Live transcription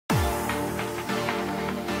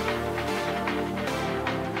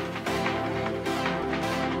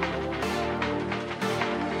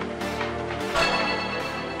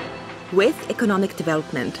With economic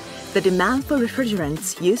development, the demand for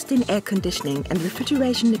refrigerants used in air conditioning and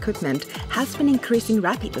refrigeration equipment has been increasing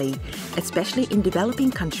rapidly, especially in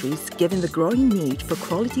developing countries, given the growing need for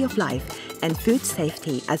quality of life and food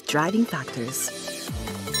safety as driving factors.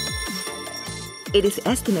 It is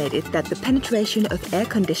estimated that the penetration of air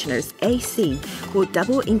conditioners AC will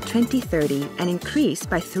double in 2030 and increase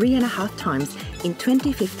by 3.5 times in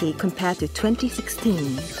 2050 compared to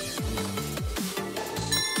 2016.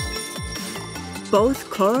 Both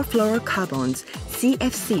chlorofluorocarbons,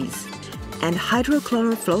 CFCs, and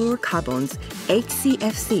hydrochlorofluorocarbons,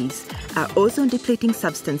 HCFCs, are ozone-depleting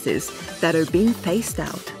substances that are being phased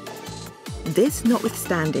out. This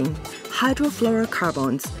notwithstanding,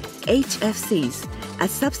 hydrofluorocarbons, HFCs, a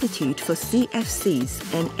substitute for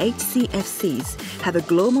CFCs and HCFCs, have a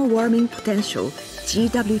global warming potential,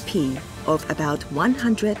 GWP, of about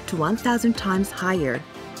 100 to 1,000 times higher.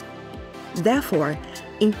 Therefore,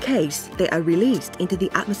 in case they are released into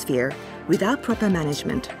the atmosphere without proper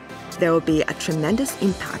management, there will be a tremendous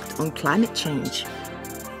impact on climate change.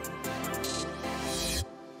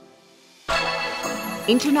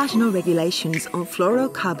 International regulations on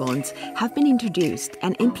fluorocarbons have been introduced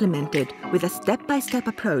and implemented with a step-by-step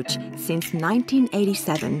approach since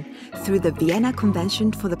 1987 through the Vienna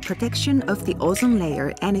Convention for the Protection of the Ozone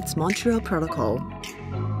Layer and its Montreal Protocol.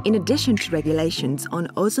 In addition to regulations on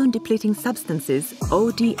ozone-depleting substances,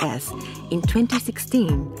 ODS, in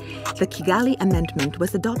 2016, the Kigali Amendment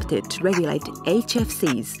was adopted to regulate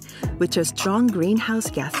HFCs, which are strong greenhouse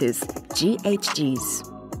gases, GHGs.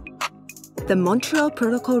 The Montreal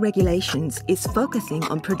Protocol regulations is focusing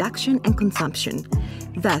on production and consumption.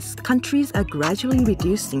 Thus, countries are gradually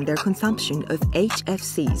reducing their consumption of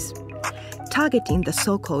HFCs. Targeting the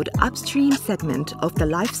so-called upstream segment of the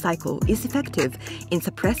life cycle is effective in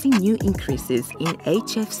suppressing new increases in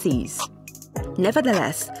HFCs.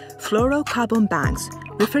 Nevertheless, fluorocarbon bags,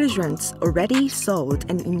 refrigerants already sold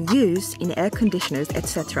and in use in air conditioners,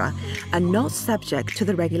 etc., are not subject to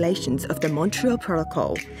the regulations of the Montreal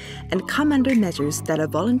Protocol and come under measures that are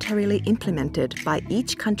voluntarily implemented by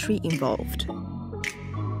each country involved.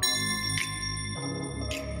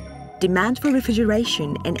 Demand for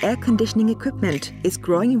refrigeration and air conditioning equipment is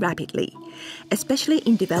growing rapidly, especially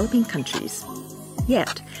in developing countries.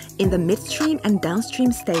 Yet, in the midstream and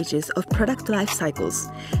downstream stages of product life cycles,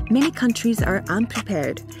 many countries are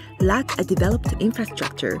unprepared, lack a developed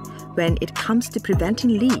infrastructure when it comes to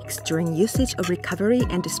preventing leaks during usage of recovery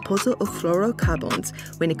and disposal of fluorocarbons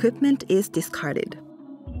when equipment is discarded.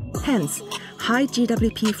 Hence, high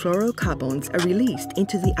GWP fluorocarbons are released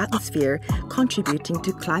into the atmosphere, contributing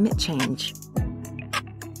to climate change.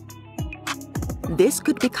 This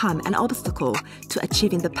could become an obstacle to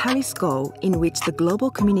achieving the Paris goal, in which the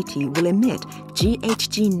global community will emit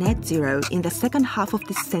GHG net zero in the second half of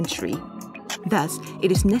this century. Thus,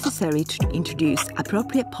 it is necessary to introduce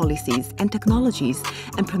appropriate policies and technologies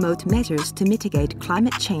and promote measures to mitigate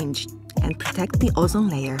climate change and protect the ozone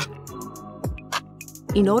layer.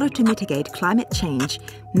 In order to mitigate climate change,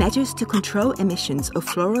 measures to control emissions of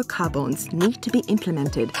fluorocarbons need to be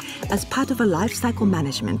implemented as part of a life cycle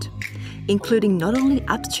management, including not only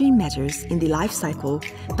upstream measures in the life cycle,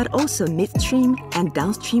 but also midstream and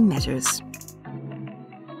downstream measures.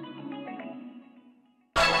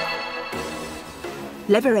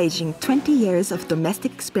 Leveraging 20 years of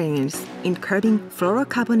domestic experience in curbing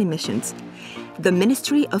fluorocarbon emissions, the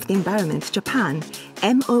Ministry of the Environment, Japan,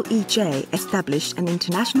 MOEJ, established an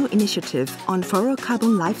international initiative on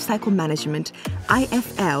fluorocarbon life cycle management,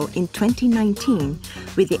 IFL, in 2019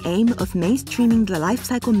 with the aim of mainstreaming the life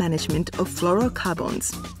cycle management of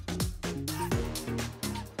fluorocarbons.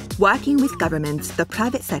 Working with governments, the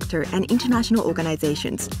private sector, and international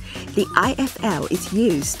organizations, the IFL is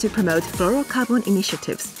used to promote fluorocarbon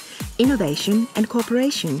initiatives, innovation and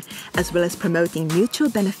cooperation, as well as promoting mutual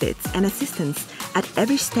benefits and assistance at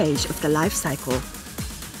every stage of the life cycle.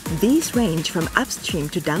 These range from upstream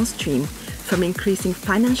to downstream, from increasing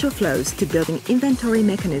financial flows to building inventory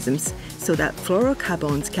mechanisms so that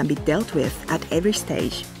fluorocarbons can be dealt with at every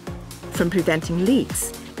stage, from preventing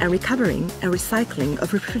leaks and recovering and recycling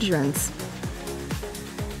of refrigerants.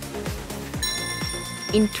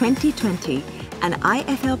 In 2020, an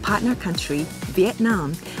IFL partner country,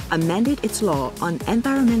 Vietnam, amended its law on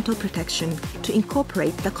environmental protection to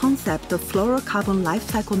incorporate the concept of fluorocarbon life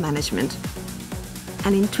cycle management.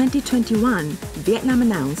 And in 2021, Vietnam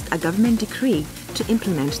announced a government decree to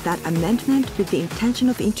implement that amendment with the intention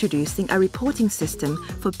of introducing a reporting system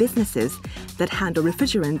for businesses that handle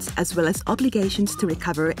refrigerants, as well as obligations to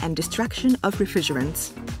recover and destruction of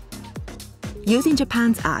refrigerants. Using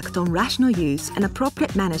Japan's Act on Rational Use and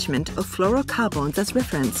Appropriate Management of Fluorocarbons as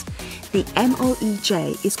reference, the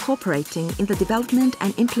MOEJ is cooperating in the development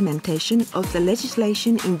and implementation of the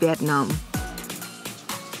legislation in Vietnam.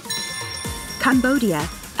 Cambodia,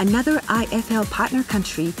 another IFL partner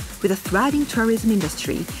country with a thriving tourism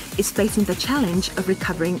industry, is facing the challenge of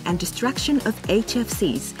recovering and destruction of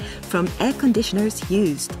HFCs from air conditioners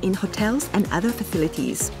used in hotels and other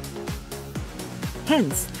facilities.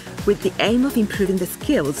 Hence, with the aim of improving the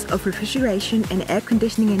skills of refrigeration and air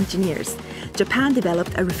conditioning engineers, Japan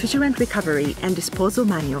developed a refrigerant recovery and disposal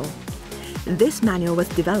manual. This manual was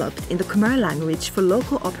developed in the Khmer language for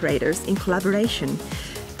local operators in collaboration,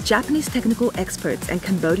 Japanese technical experts and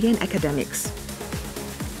Cambodian academics.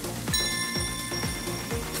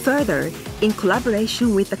 Further, in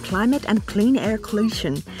collaboration with the Climate and Clean Air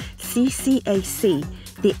Coalition, CCAC,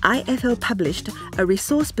 the IFL published a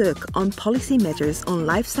resource book on policy measures on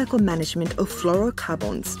life cycle management of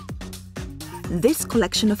fluorocarbons. This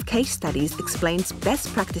collection of case studies explains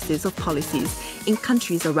best practices of policies in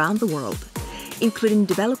countries around the world, including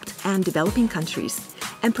developed and developing countries,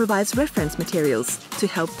 and provides reference materials to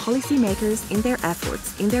help policymakers in their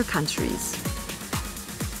efforts in their countries.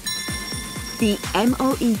 The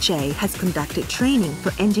MOEJ has conducted training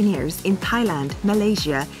for engineers in Thailand,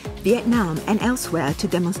 Malaysia, Vietnam, and elsewhere to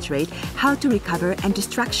demonstrate how to recover and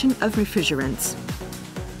destruction of refrigerants.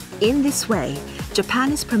 In this way,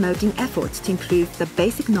 Japan is promoting efforts to improve the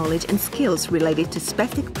basic knowledge and skills related to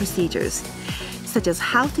specific procedures, such as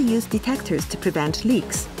how to use detectors to prevent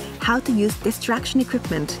leaks, how to use destruction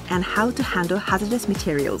equipment, and how to handle hazardous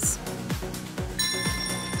materials.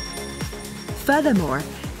 Furthermore,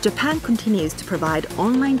 Japan continues to provide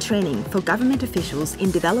online training for government officials in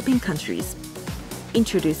developing countries,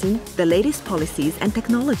 introducing the latest policies and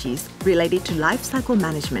technologies related to life cycle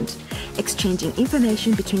management, exchanging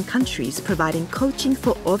information between countries, providing coaching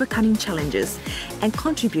for overcoming challenges, and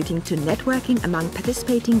contributing to networking among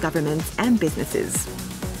participating governments and businesses.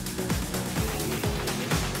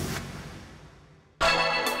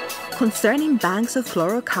 Concerning banks of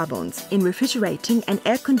fluorocarbons in refrigerating and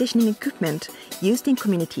air conditioning equipment used in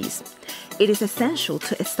communities, it is essential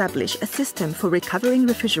to establish a system for recovering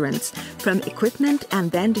refrigerants from equipment and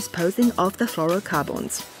then disposing of the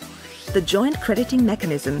fluorocarbons. The Joint Crediting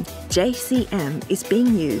Mechanism, JCM, is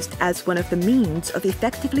being used as one of the means of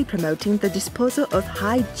effectively promoting the disposal of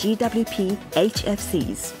high GWP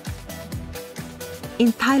HFCs.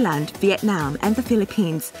 In Thailand, Vietnam, and the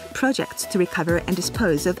Philippines, projects to recover and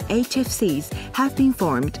dispose of HFCs have been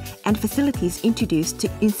formed and facilities introduced to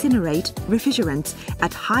incinerate refrigerants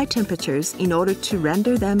at high temperatures in order to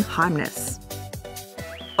render them harmless.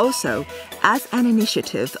 Also, as an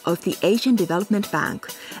initiative of the Asian Development Bank,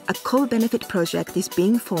 a co-benefit project is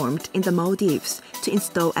being formed in the Maldives to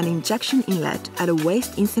install an injection inlet at a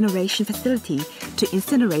waste incineration facility to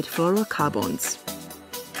incinerate fluorocarbons.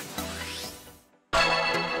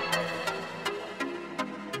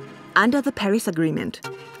 Under the Paris Agreement,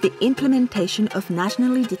 the implementation of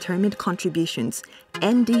nationally determined contributions,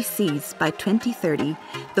 NDCs, by 2030,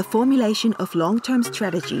 the formulation of long-term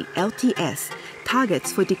strategy, LTS,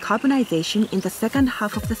 targets for decarbonization in the second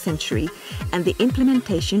half of the century, and the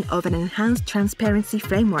implementation of an enhanced transparency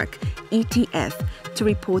framework, ETF, to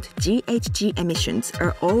report GHG emissions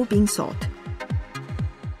are all being sought.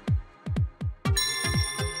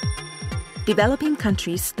 Developing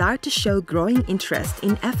countries start to show growing interest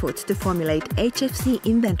in efforts to formulate HFC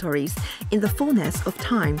inventories in the fullness of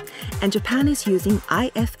time, and Japan is using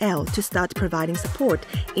IFL to start providing support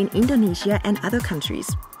in Indonesia and other countries.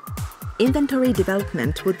 Inventory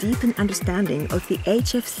development will deepen understanding of the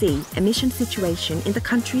HFC emission situation in the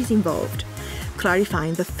countries involved,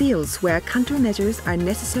 clarifying the fields where countermeasures are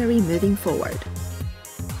necessary moving forward.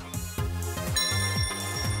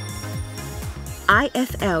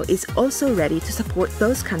 IFL is also ready to support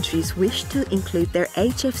those countries wish to include their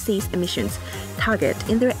HFCs emissions target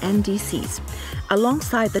in their NDCs,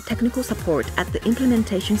 alongside the technical support at the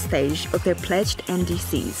implementation stage of their pledged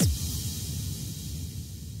NDCs.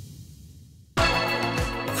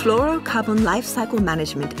 Fluorocarbon life cycle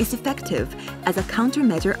management is effective as a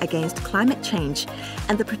countermeasure against climate change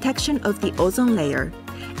and the protection of the ozone layer,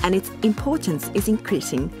 and its importance is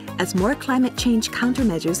increasing as more climate change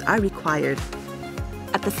countermeasures are required.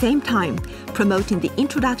 At the same time, promoting the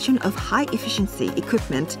introduction of high-efficiency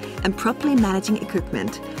equipment and properly managing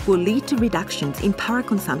equipment will lead to reductions in power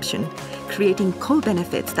consumption, creating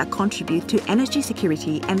co-benefits that contribute to energy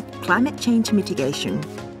security and climate change mitigation.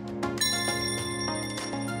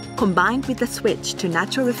 Combined with the switch to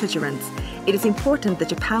natural refrigerants, it is important that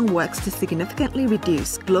Japan works to significantly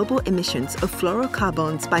reduce global emissions of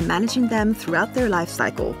fluorocarbons by managing them throughout their life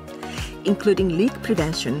cycle, including leak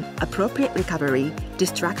prevention, appropriate recovery,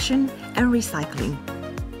 destruction, and recycling.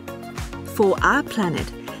 For our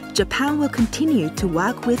planet, Japan will continue to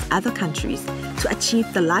work with other countries to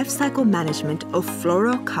achieve the life cycle management of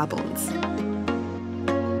fluorocarbons.